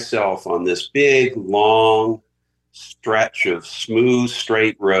by myself on this big, long stretch of smooth,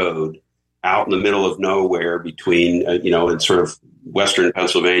 straight road out in the middle of nowhere between, in sort of western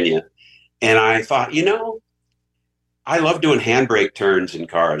Pennsylvania. And I thought, I love doing handbrake turns in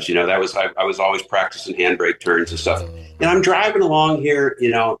cars. I was always practicing handbrake turns and stuff. And I'm driving along here,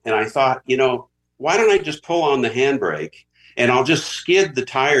 and I thought, why don't I just pull on the handbrake and I'll just skid the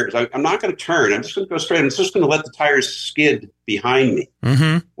tires. I'm not going to turn. I'm just going to go straight. I'm just going to let the tires skid behind me.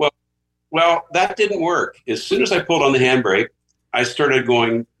 Mm-hmm. Well, that didn't work. As soon as I pulled on the handbrake, I started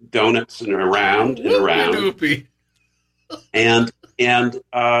going donuts and around and around. And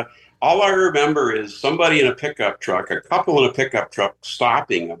all I remember is somebody in a pickup truck, a couple in a pickup truck,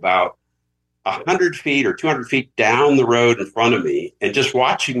 stopping about 100 feet or 200 feet down the road in front of me and just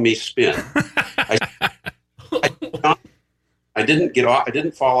watching me spin. I didn't get off. I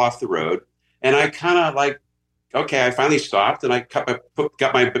didn't fall off the road. And I kind of I finally stopped and I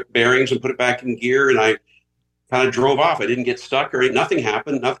got my bearings and put it back in gear. And I kind of drove off. I didn't get stuck or nothing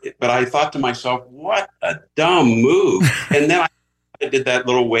happened. But I thought to myself, what a dumb move. And then I did that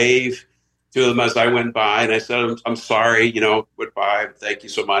little wave to them as I went by. And I said, I'm sorry, goodbye. Thank you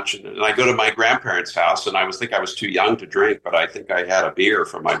so much. And I go to my grandparents' house and I was too young to drink, but I think I had a beer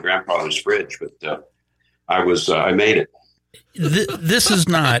from my grandfather's fridge. But I made it. This is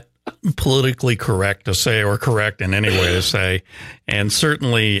not politically correct to say or correct in any way to say. And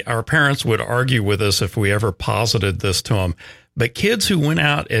certainly our parents would argue with us if we ever posited this to them. But kids who went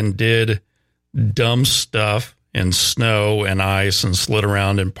out and did dumb stuff in snow and ice and slid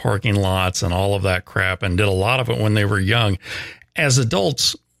around in parking lots and all of that crap and did a lot of it when they were young, as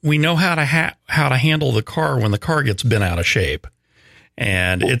adults, we know how to handle the car when the car gets bent out of shape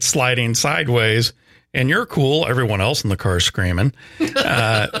and it's sliding sideways. And you're cool. Everyone else in the car is screaming.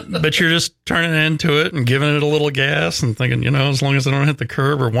 But you're just turning into it and giving it a little gas and thinking, as long as I don't hit the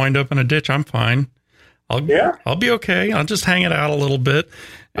curb or wind up in a ditch, I'm fine. I'll be okay. I'll just hang it out a little bit.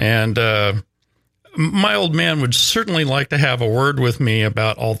 And my old man would certainly like to have a word with me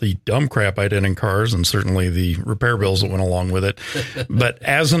about all the dumb crap I did in cars and certainly the repair bills that went along with it. But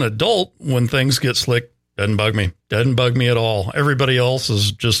as an adult, when things get slick, doesn't bug me. Doesn't bug me at all. Everybody else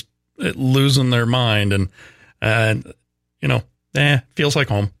is just losing their mind and feels like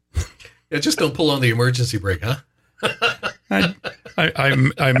home. Yeah, just don't pull on the emergency brake, huh?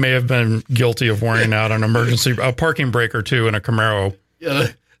 I may have been guilty of wearing out a parking brake or two in a Camaro. Yeah,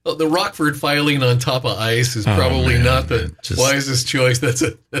 the Rockford filing on top of ice is probably not the wisest choice.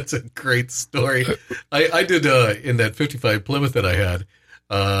 That's a great story. I did in that 55 Plymouth that I had.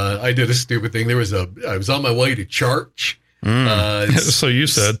 I did a stupid thing. I was on my way to church. So you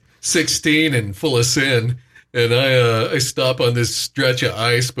said 16 and full of sin. And I stop on this stretch of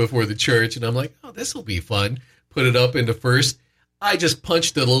ice before the church and I'm like, oh, this will be fun. Put it up into first. I just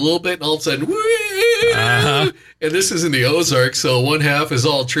punched it a little bit and all of a sudden, and this is in the Ozarks. So one half is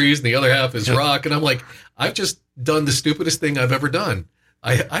all trees and the other half is rock. And I'm like, I've just done the stupidest thing I've ever done.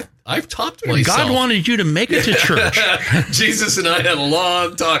 I've topped myself. God wanted you to make it to church. Jesus and I had a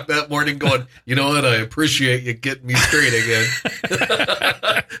long talk that morning going, you know what? I appreciate you getting me straight again.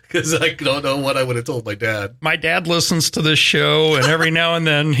 Because I don't know what I would have told my dad. My dad listens to this show, and every now and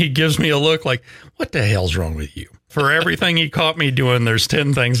then he gives me a look like, what the hell's wrong with you? For everything he caught me doing, there's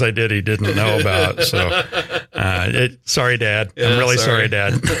 10 things I did he didn't know about. So, sorry, Dad. Yeah, I'm really sorry,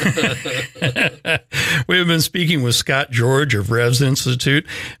 Dad. We have been speaking with Scott George of Revs Institute.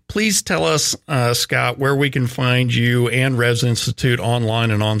 Please tell us, Scott, where we can find you and Revs Institute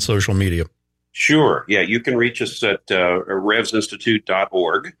online and on social media. Sure. Yeah, you can reach us at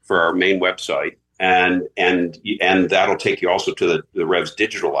revsinstitute.org for our main website. And that'll take you also to the Revs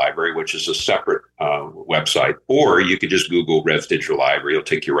Digital Library, which is a separate website. Or you could just Google Revs Digital Library. It'll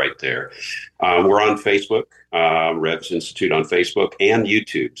take you right there. We're on Facebook, Revs Institute on Facebook and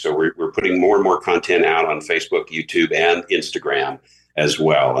YouTube. So we're putting more and more content out on Facebook, YouTube, and Instagram. as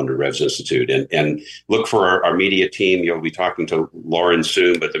well under Revs Institute. And look for our media team. You'll be talking to Lauren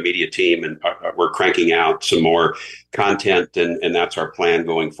soon, but the media team, and we're cranking out some more content, and that's our plan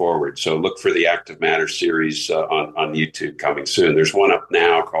going forward. So look for the Active Matter series on YouTube coming soon. There's one up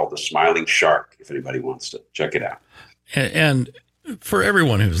now called The Smiling Shark, if anybody wants to check it out. And for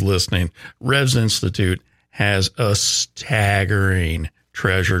everyone who's listening, Revs Institute has a staggering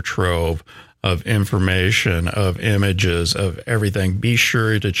treasure trove of information, of images, of everything. Be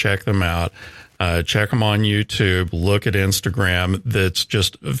sure to check them out. Check them on YouTube. Look at Instagram. That's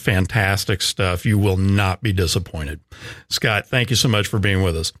just fantastic stuff. You will not be disappointed. Scott, thank you so much for being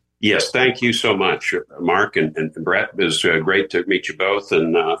with us. Yes, thank you so much, Mark and Brett. It was great to meet you both,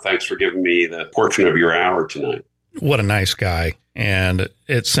 and thanks for giving me the portion of your hour tonight. What a nice guy. And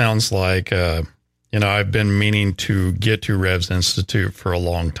it sounds like, I've been meaning to get to Revs Institute for a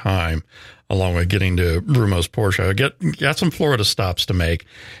long time, along with getting to Brumo's Porsche. I got some Florida stops to make,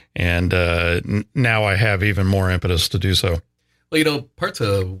 and now I have even more impetus to do so. Well, parts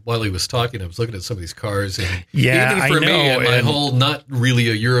of while he was talking, I was looking at some of these cars, and yeah, even for I know, me and my and whole not really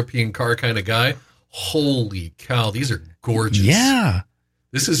a European car kind of guy, holy cow, these are gorgeous. Yeah.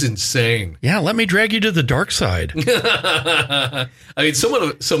 This is insane. Yeah, let me drag you to the dark side. I mean,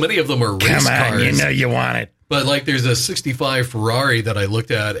 so many of them are race cars. You know you want it. But like there's a 65 Ferrari that I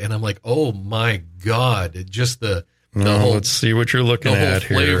looked at, and I'm like, oh my God, just the whole, let's see what you're looking at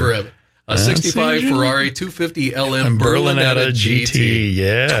here. The whole flavor of it. A 65 Ferrari 250 LM Berlinetta GT.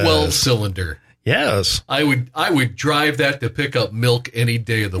 Yeah. 12-cylinder. Yes. I would drive that to pick up milk any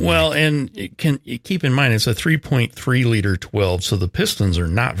day of the week. Well, and you keep in mind, it's a 3.3 liter 12, so the pistons are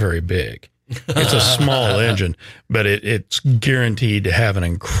not very big. It's a small engine, but it's guaranteed to have an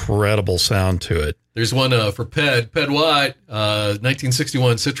incredible sound to it. There's one for Ped White,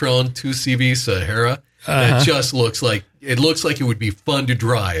 1961 Citroen 2CV Sahara. That just looks like it would be fun to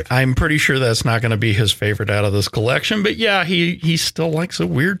drive. I'm pretty sure that's not going to be his favorite out of this collection, but yeah, he still likes the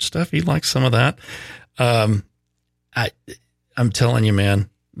weird stuff. He likes some of that. I'm telling you, man,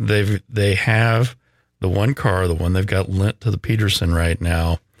 they have the one car, the one they've got lent to the Peterson right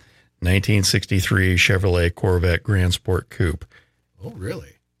now, 1963 Chevrolet Corvette Grand Sport Coupe. Oh,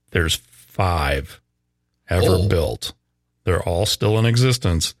 really? There's 5 ever built. They're all still in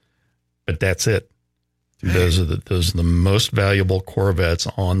existence, but that's it. Those are the most valuable Corvettes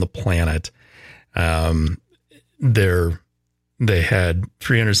on the planet. They had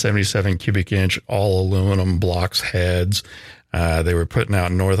 377 cubic inch all aluminum blocks heads. They were putting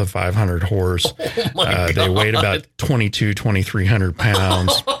out north of 500 horse. They weighed about 2,300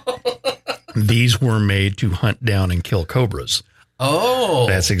 pounds. These were made to hunt down and kill cobras. Oh,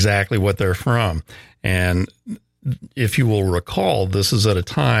 that's exactly what they're from. And if you will recall, this is at a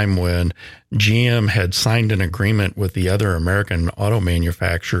time when GM had signed an agreement with the other American auto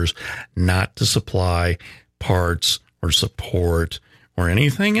manufacturers not to supply parts or support or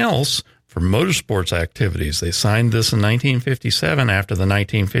anything else for motorsports activities. They signed this in 1957 after the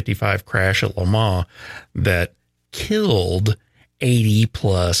 1955 crash at Le Mans that killed 80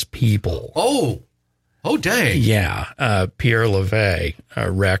 plus people. Oh, dang. Yeah. Pierre Levay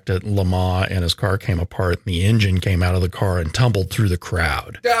wrecked at Le Mans, and his car came apart, and the engine came out of the car and tumbled through the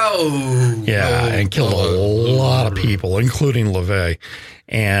crowd. And killed a lot of people, including Levay.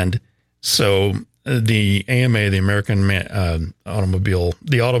 And so the AMA, the American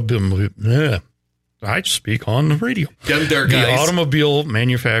I speak on the radio. The Automobile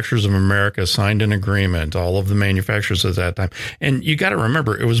Manufacturers of America signed an agreement, all of the manufacturers at that time. And you got to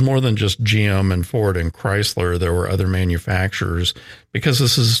remember, it was more than just GM and Ford and Chrysler. There were other manufacturers because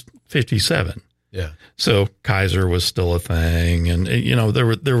this is 57. Yeah. So Kaiser was still a thing. And,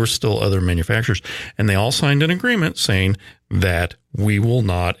 there were still other manufacturers. And they all signed an agreement saying that we will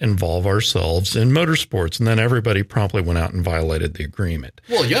not involve ourselves in motorsports. And then everybody promptly went out and violated the agreement.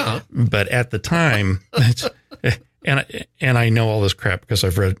 Well, yeah. But at the time, and I know all this crap because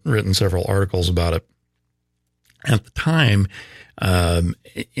I've written several articles about it. At the time,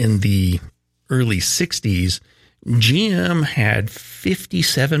 in the early 60s, GM had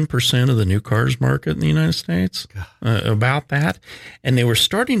 57% of the new cars market in the United States, about that. And they were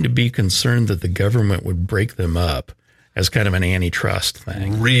starting to be concerned that the government would break them up as kind of an antitrust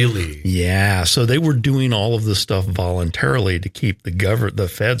thing. Really? Yeah. So they were doing all of this stuff voluntarily to keep the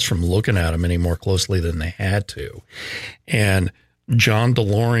feds from looking at them any more closely than they had to. And John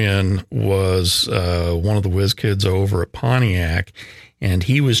DeLorean was one of the whiz kids over at Pontiac, and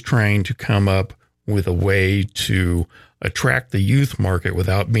he was trying to come up with a way to attract the youth market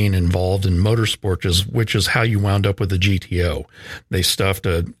without being involved in motorsports, which is how you wound up with the GTO. They stuffed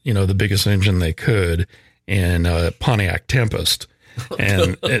the biggest engine they could in a Pontiac Tempest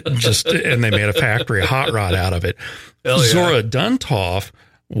and and they made a factory hot rod out of it. Zora Duntov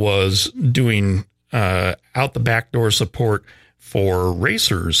was doing out the back door support for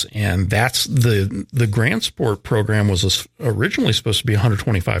racers, and that's the Grand Sport program was originally supposed to be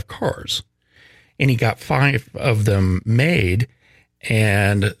 125 cars, and he got 5 of them made,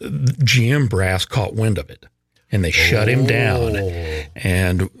 and GM brass caught wind of it, and they shut him down.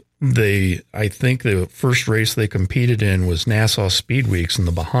 And I think the first race they competed in was Nassau Speed Weeks in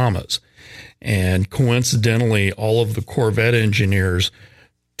the Bahamas, and coincidentally, all of the Corvette engineers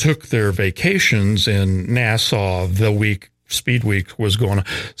took their vacations in Nassau the week Speed Week was going on.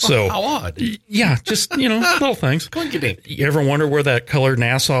 So how odd. Yeah, just, little things. You ever wonder where that colored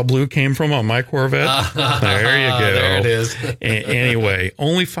Nassau blue came from on my Corvette? There you go. There it is. Anyway,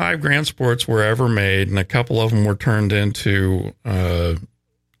 only 5 Grand Sports were ever made, and a couple of them were turned into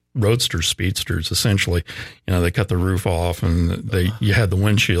roadsters, speedsters, essentially. They cut the roof off, and you had the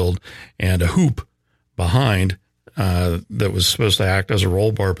windshield and a hoop behind that was supposed to act as a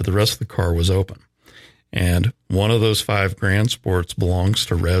roll bar, but the rest of the car was open. And one of those 5 Grand Sports belongs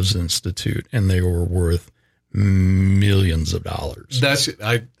to Revs Institute, and they were worth millions of dollars.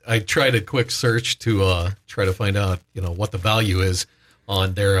 I tried a quick search to try to find out, what the value is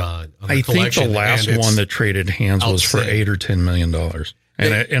on their I think the last one that traded hands was for $8 or $10 million,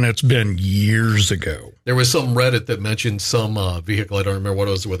 and it's been years ago. There was some Reddit that mentioned some vehicle. I don't remember what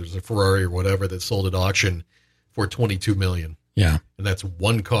it was, whether it was a Ferrari or whatever, that sold at auction for $22 million. Yeah, and that's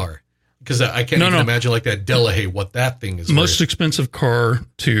one car. Because I can't even imagine like that Delahaye, what that thing is Most worth. expensive car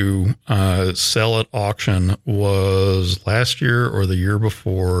to sell at auction was last year or the year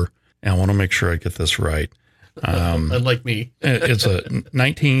before. And I want to make sure I get this right. Unlike me. It's a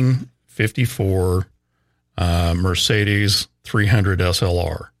 1954 Mercedes 300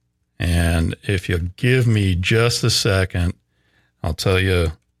 SLR. And if you give me just a second, I'll tell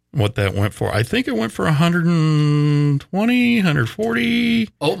you what that went for. I think it went for 120, 140.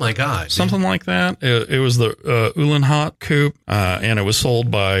 Oh my God. Something like that. It was the Uhlenhaut coupe, and it was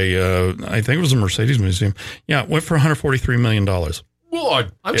sold by, I think it was a Mercedes museum. Yeah, it went for $143 million.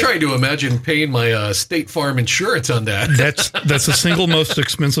 Lord, I'm trying to imagine paying my State Farm insurance on that. That's the single most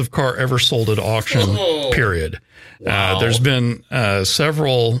expensive car ever sold at auction, period. Wow. There's been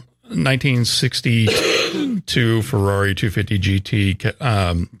several 1962 Ferrari 250 GT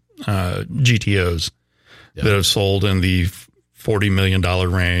GTOs that have sold in the $40 million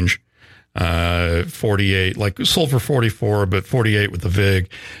range, 48, like sold for 44, but 48 with the VIG.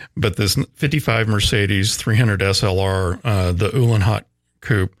 But this 55 Mercedes 300 SLR, the Uhlenhaut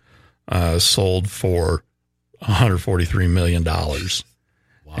coupe, sold for $143 million. Wow.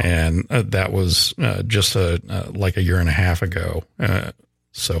 And that was just like a year and a half ago.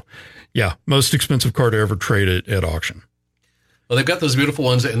 So, yeah, most expensive car to ever trade at auction. Well, they've got those beautiful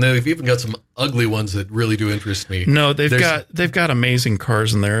ones, and they've even got some ugly ones that really do interest me. No, they've got amazing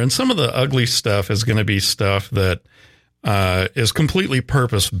cars in there, and some of the ugly stuff is going to be stuff that is completely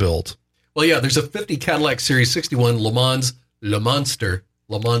purpose built. Well, yeah, there's a 50 Cadillac Series 61 Le Monstre.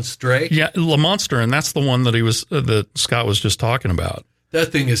 Yeah, Le Monstre, and that's the one that Scott was just talking about.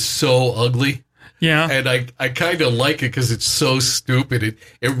 That thing is so ugly. Yeah. And I kind of like it because it's so stupid.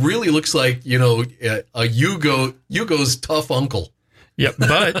 It really looks like, a Yugo's tough uncle. Yeah,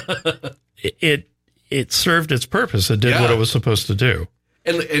 but it served its purpose. It did what it was supposed to do.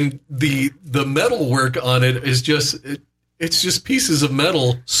 And the metal work on it is it's just pieces of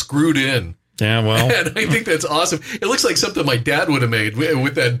metal screwed in. Yeah, well. And I think that's awesome. It looks like something my dad would have made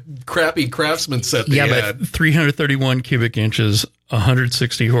with that crappy Craftsman set that he had. But 331 cubic inches,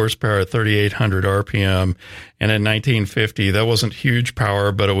 160 horsepower at 3,800 RPM. And in 1950, that wasn't huge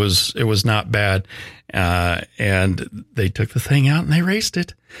power, but it was not bad. And they took the thing out and they raced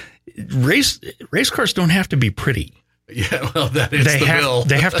it. Race cars don't have to be pretty. Yeah, well, that is the bill.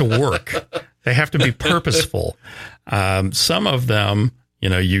 They have to work. They have to be purposeful. Some of them,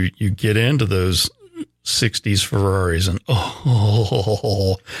 you get into those 60s Ferraris and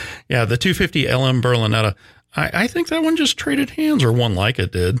the 250 LM Berlinetta. I think that one just traded hands, or one like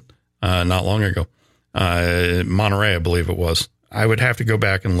it did not long ago. Monterey, I believe it was. I would have to go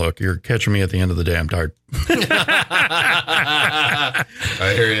back and look. You're catching me at the end of the day. I'm tired.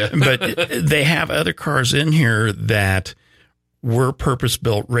 I hear you. But they have other cars in here that were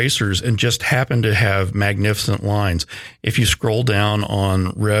purpose-built racers and just happen to have magnificent lines. If you scroll down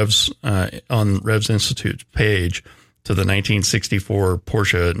on Revs Institute's page to the 1964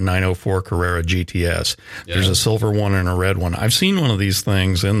 Porsche 904 Carrera GTS, there's a silver one and a red one. I've seen one of these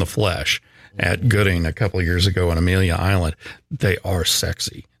things in the flesh at Gooding a couple of years ago on Amelia Island. They are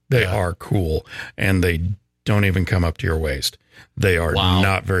sexy. They are cool, and they don't even come up to your waist. They are Wow.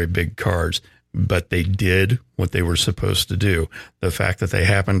 not very big cars, but they did what they were supposed to do. The fact that they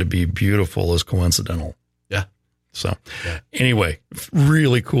happen to be beautiful is coincidental. Yeah. So anyway,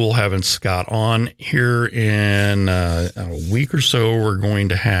 really cool having Scott on here. In a week or so, we're going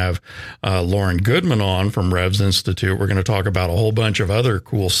to have Lauren Goodman on from Revs Institute. We're going to talk about a whole bunch of other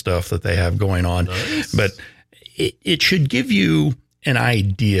cool stuff that they have going on. Nice. But it should give you an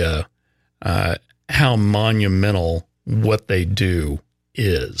idea how monumental what they do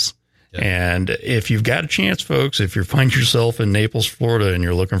is. Yeah. And if you've got a chance, folks, if you find yourself in Naples, Florida, and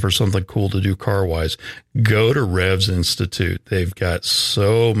you're looking for something cool to do car-wise, go to Revs Institute. They've got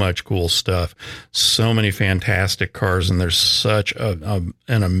so much cool stuff, so many fantastic cars, and there's such an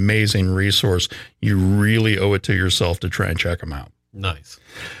amazing resource. You really owe it to yourself to try and check them out. Nice.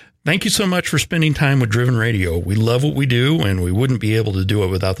 Thank you so much for spending time with Driven Radio. We love what we do, and we wouldn't be able to do it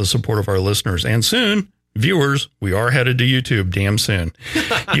without the support of our listeners. And soon, viewers, we are headed to YouTube damn soon.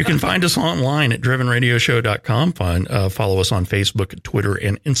 You can find us online at drivenradioshow.com. Follow us on Facebook, Twitter,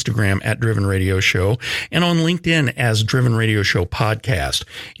 and Instagram at Driven Radio Show, and on LinkedIn as Driven Radio Show Podcast.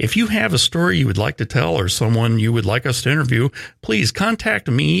 If you have a story you would like to tell or someone you would like us to interview, please contact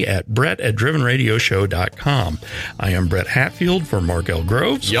me at brett@drivenradioshow.com. I am Brett Hatfield for Mark L.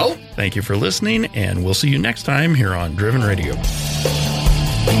 Groves. Yo. Thank you for listening, and we'll see you next time here on Driven Radio.